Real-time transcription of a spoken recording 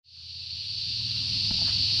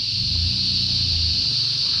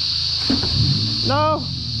No.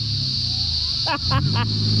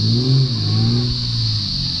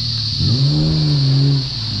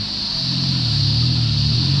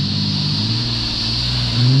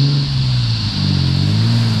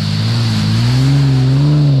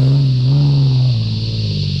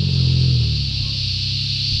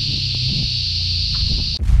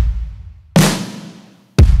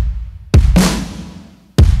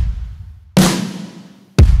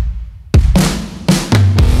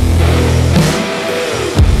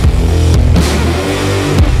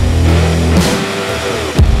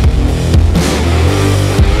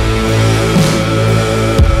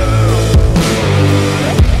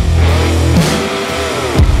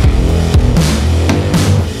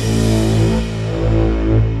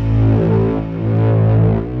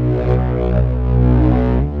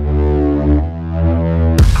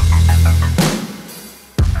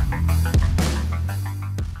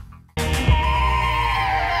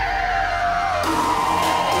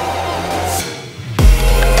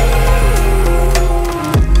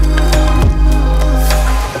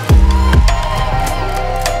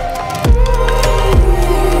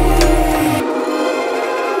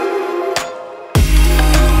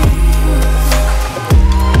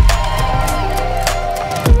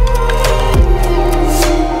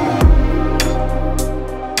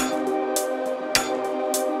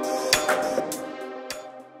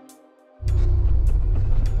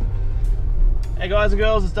 Hey guys and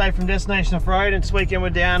girls, it's Dave from Destination Off-Road, and this weekend we're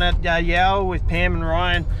down at Yalwal with Pam and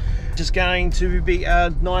Ryan. Just going to be a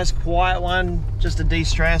nice quiet one, just to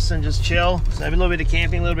de-stress and just chill. So a little bit of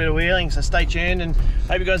camping, a little bit of wheeling, so stay tuned and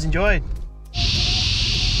hope you guys enjoy.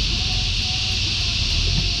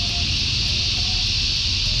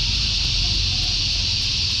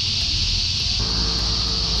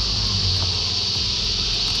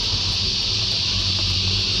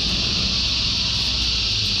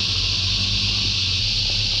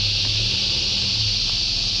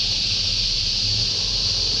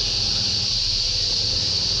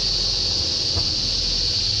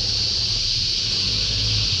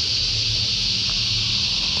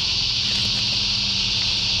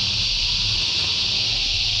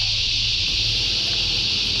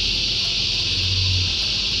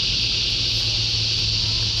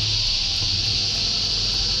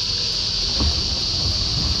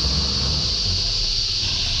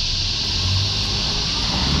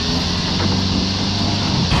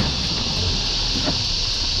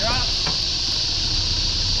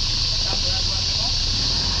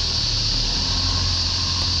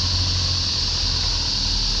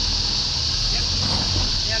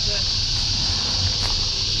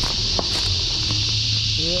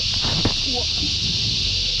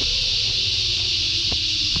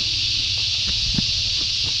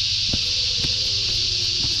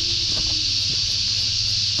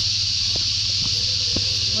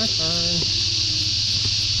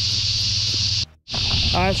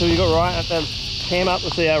 Alright, so we got Ryan at the Pam up.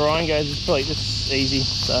 Let's see how Ryan goes. It's probably just easy,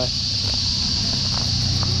 so.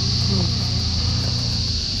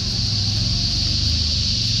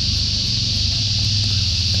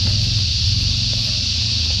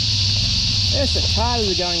 Yes, the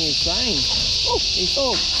charters are going insane. Oh, he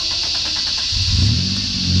stalled.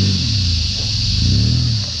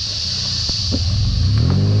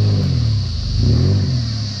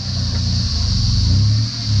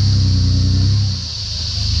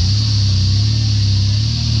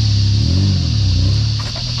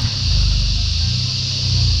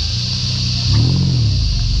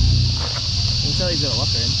 He's got a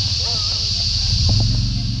locker in.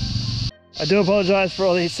 I do apologise for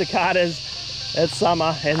all these cicadas. It's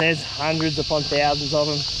summer and there's hundreds upon thousands of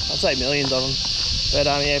them. I'd say millions of them. But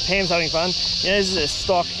yeah, Pam's having fun. You know, this is a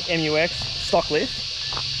stock MUX, stock lift.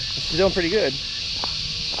 She's doing pretty good.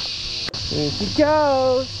 Here she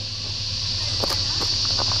goes.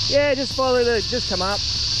 Yeah, just follow the, just come up.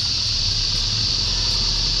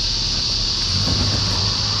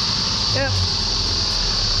 Yep.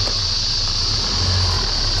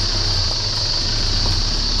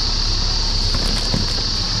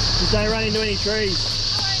 Just don't run into any trees.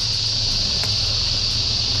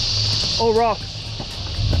 All rocks.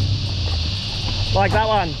 Like that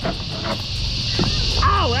one.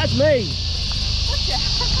 Ow, that's me. What?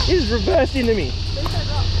 He just reversed into me.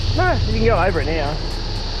 No, you can go over it now.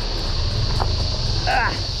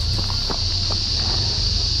 Ah.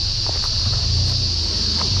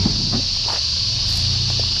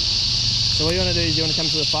 So what you want to do is you want to come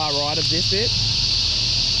to the far right of this bit.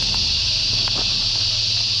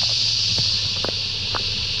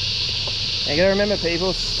 And you gotta remember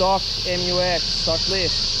people, stock MUX, stock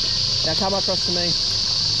lift. Now come across to me.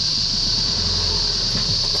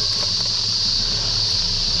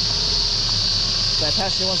 So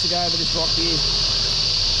passenger wants to go over this rock here.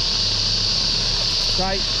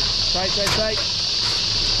 Straight, straight, straight, straight.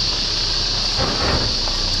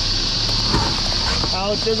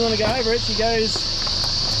 Alex doesn't want to go over it. She goes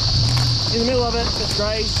in the middle of it, just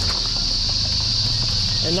graze,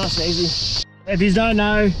 and nice and easy. If you don't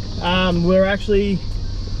know, we're actually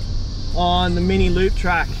on the mini loop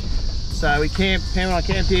track. So we camped, Pam and I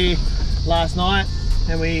camped here last night,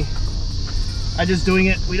 and we are just doing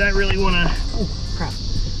it. We don't really want to, oh crap,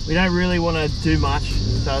 we don't really want to do much.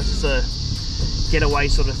 So it's just a getaway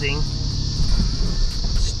sort of thing,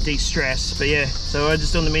 de-stress. But yeah, so we're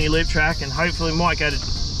just doing the mini loop track, and hopefully we might go to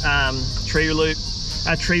Treeroot,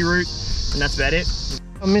 and that's about it.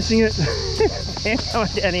 I'm missing it. Pam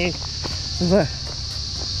coming down here.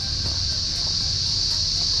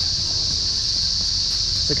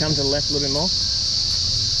 So come to the left a little bit more.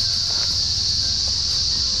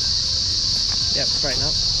 Yep, straighten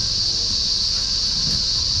up.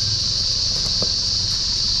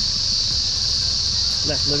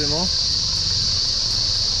 Left a little bit more.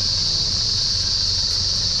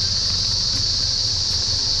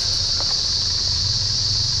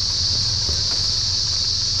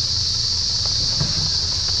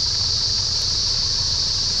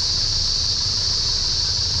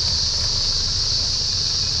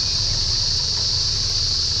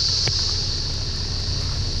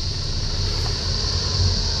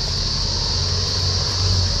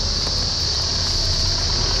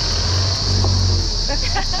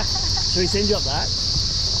 Should we send you up that?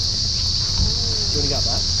 Do you want to go up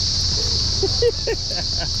that?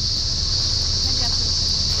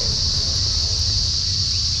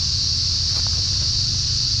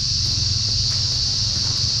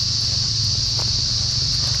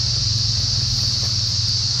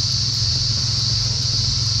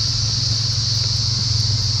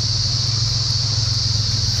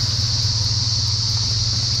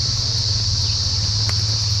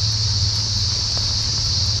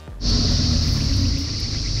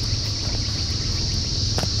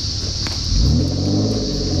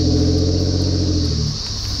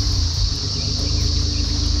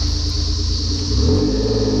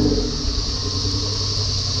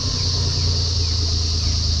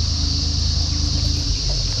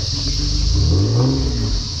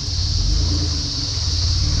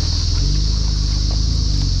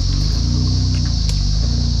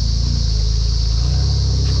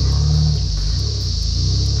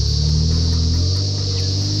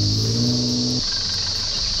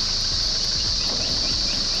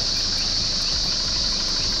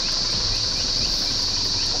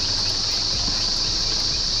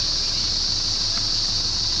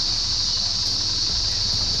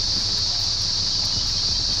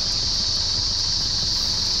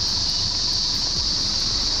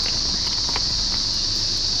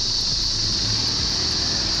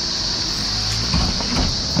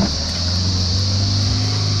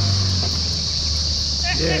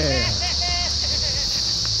 Yeah.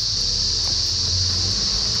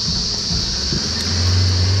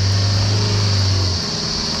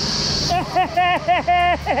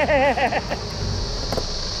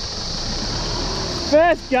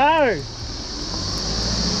 First go.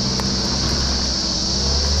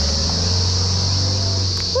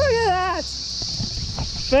 Look at that.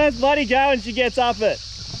 First bloody go and she gets up it.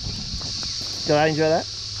 Did I enjoy that?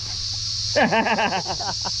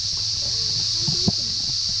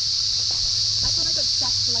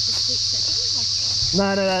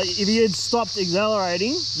 No. If you had stopped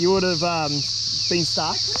accelerating, you would have been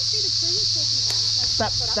stuck. I couldn't see the trees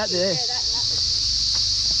talking about. That there.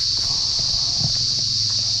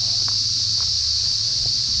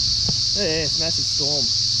 Yeah, Yeah, it's a massive storm.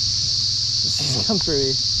 This has come through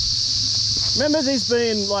here. Remember this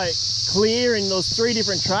being like clear and those 3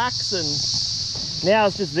 different tracks, and now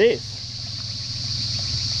it's just this.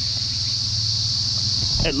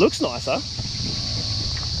 It looks nicer.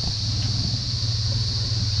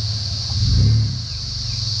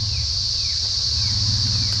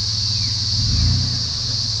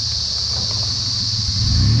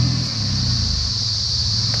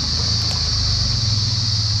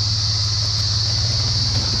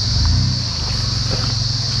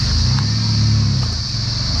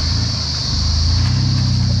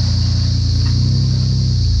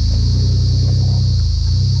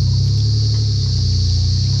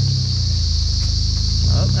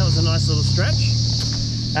 Nice little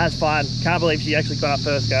stretch. That's fine. Can't believe she actually got up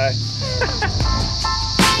first go.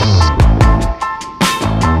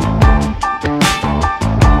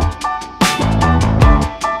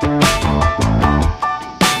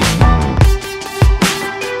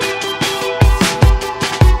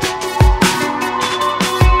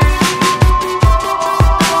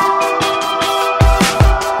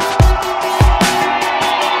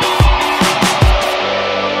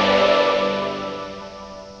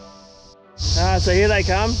 so here they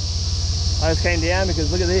come. I just came down because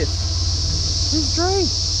look at this. This tree,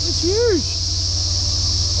 it's huge.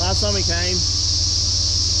 Last time we came,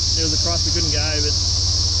 it was across, we couldn't go, but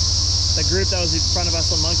the group that was in front of us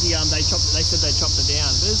on Monkey, they said they chopped it down.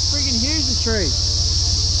 But it's freaking huge, this tree.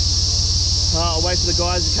 I'll wait for the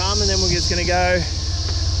guys to come and then we're just gonna go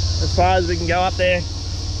as far as we can go up there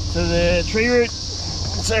to the Treeroot.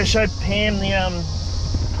 So I showed Pam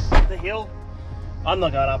the hill. I'm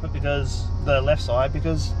not going up it because the left side,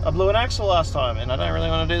 because I blew an axle last time and I don't really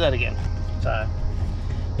want to do that again. So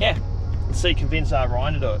yeah, let's see, convince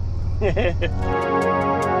Ryan to do it.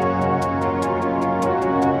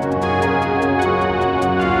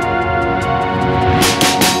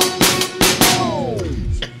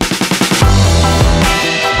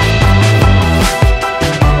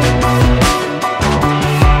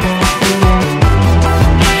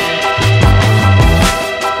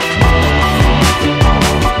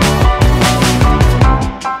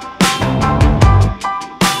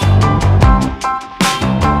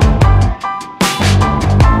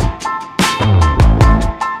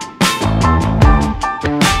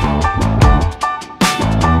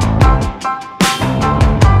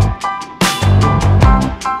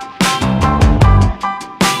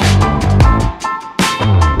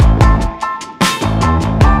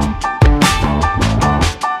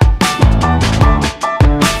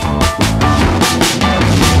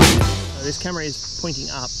 Camera is pointing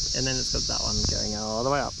up and then it's got that one going all the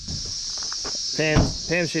way up.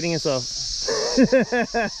 Pam's shitting herself.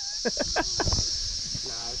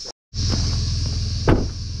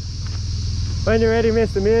 When you're ready,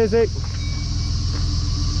 Mr. Music.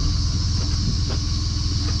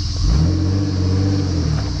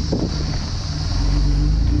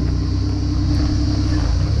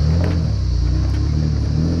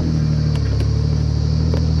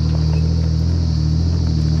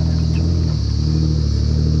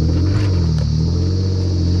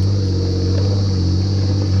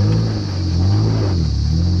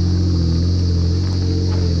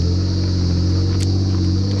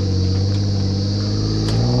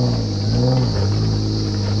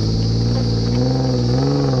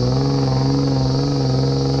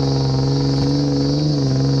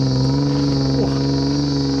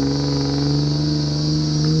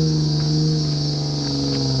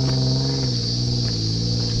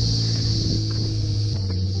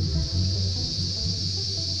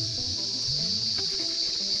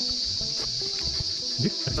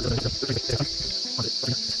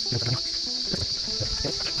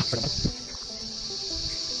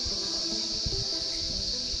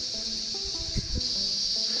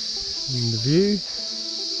 And the view,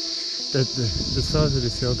 the size of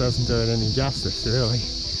this hill doesn't do it any justice really.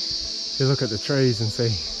 If you look at the trees and see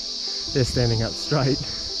they're standing up straight.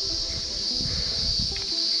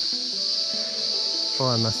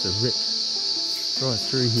 Fire must have ripped right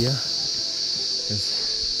through here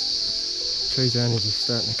because trees are only just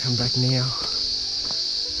starting to come back now.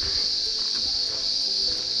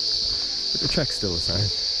 But the track's still the same.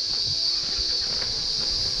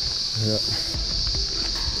 We've got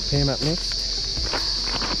Pam up next.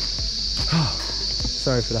 Oh,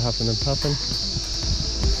 sorry for the huffing and puffing.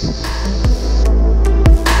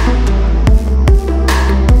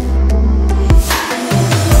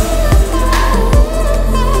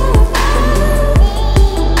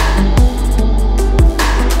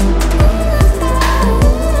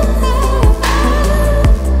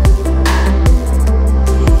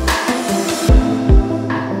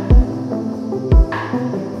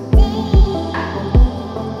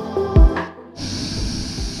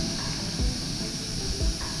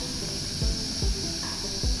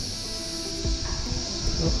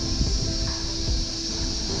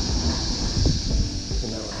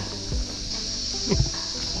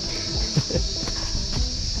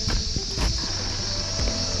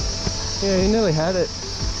 Yeah, he nearly had it.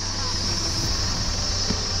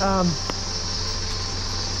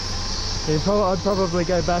 I'd probably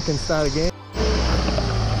go back and start again.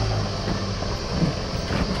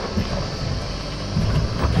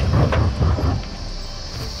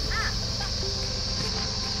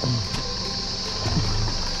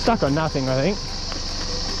 Stuck on nothing, I think.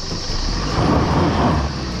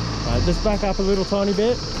 Right, just back up a little tiny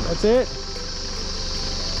bit. That's it.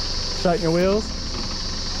 Straighten your wheels.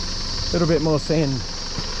 A little bit more sand.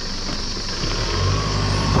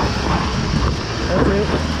 That's it.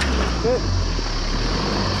 Good.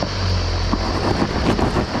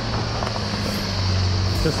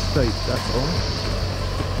 Just steep, that's all.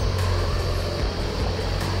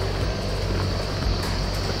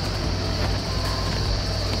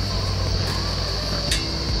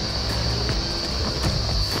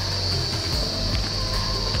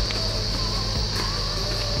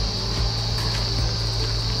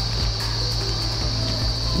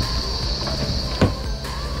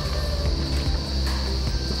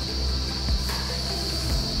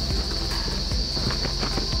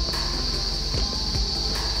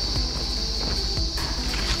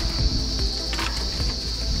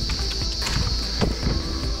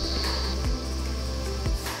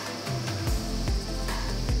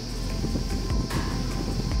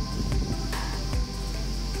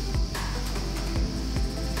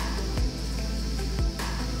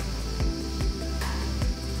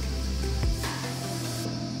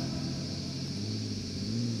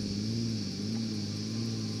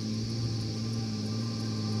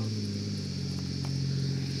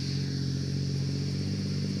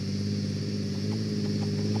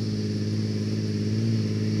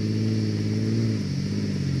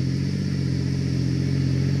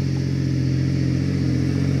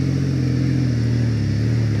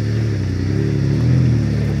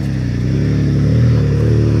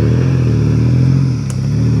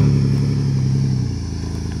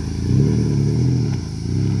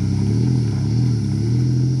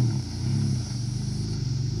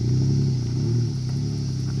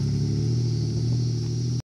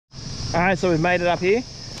 Alright, so we've made it up here.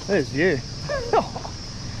 There's view.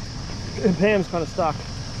 And Pam's kind of stuck.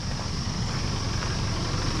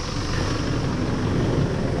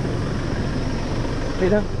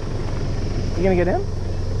 Peter, you gonna go down?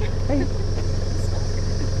 Hey.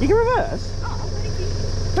 You can reverse? Oh, thank you.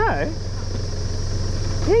 No.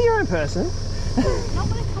 You're your own person. Not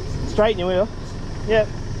when it comes to Straighten your wheel. Yep.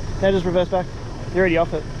 Now just reverse back. You're already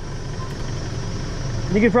off it.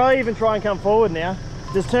 You could probably even try and come forward now.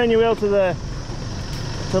 Just turn your wheel to the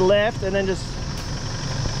left and then just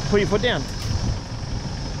put your foot down.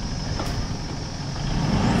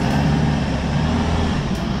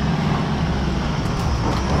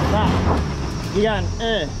 Nah. You're going,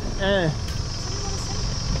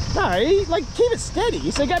 No, like keep it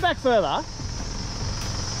steady. So go back further.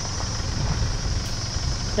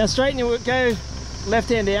 Now straighten your, go left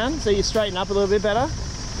hand down so you straighten up a little bit better.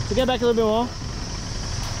 So go back a little bit more.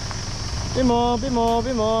 Bit more, bit more,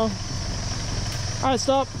 bit more. Alright,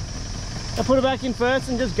 stop. Now put it back in first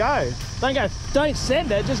and just go. Don't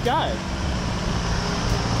send it, just go. A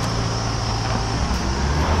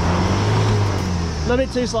little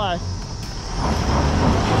bit too slow.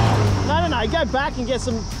 No, go back and get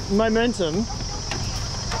some momentum.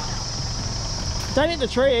 Don't hit the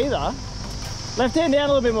tree either. Left hand down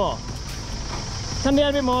a little bit more. Come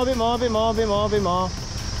down a bit more, bit more, bit more, bit more, bit more.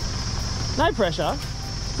 No pressure.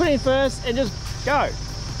 Put it in first and just go.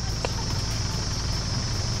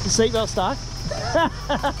 Your seatbelt stuck?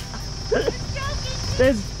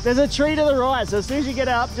 There's a tree to the right, so as soon as you get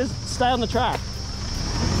up, just stay on the track.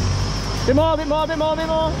 Bit more, bit more, bit more, bit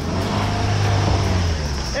more.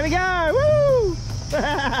 There we go, woo!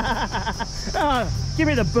 Oh, give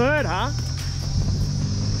me the bird, huh?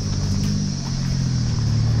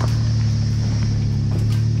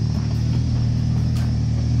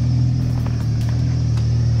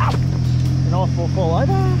 And I fall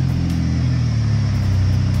over.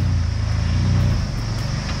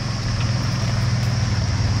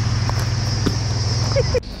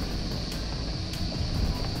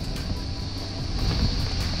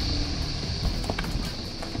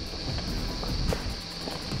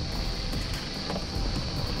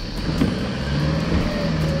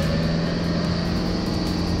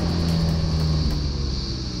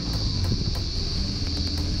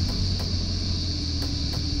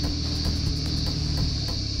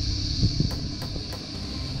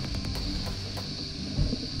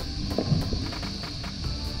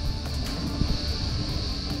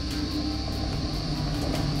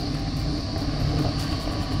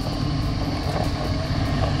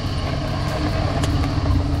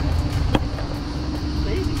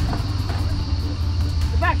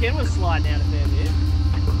 End was sliding out a fair bit.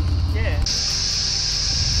 Yeah.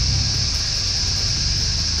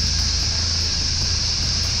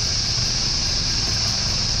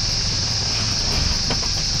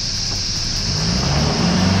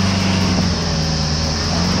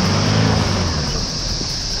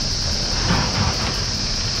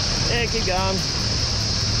 Yeah, keep going.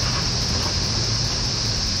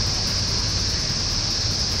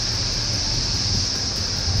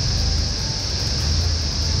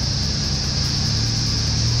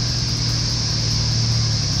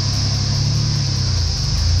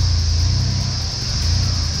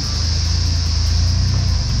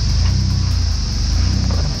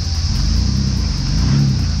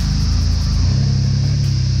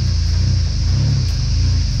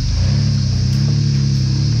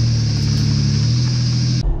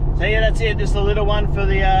 So yeah, that's it. Just a little one for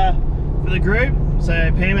the group. So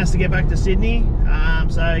Pam has to get back to Sydney.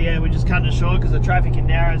 So yeah, we're just cutting it short because the traffic in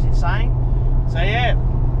Narrow is insane. So yeah,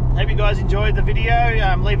 hope you guys enjoyed the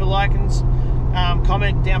video. Leave a like and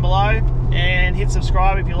comment down below and hit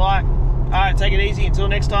subscribe if you like. All right, take it easy. Until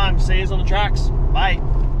next time, see you on the tracks. Bye.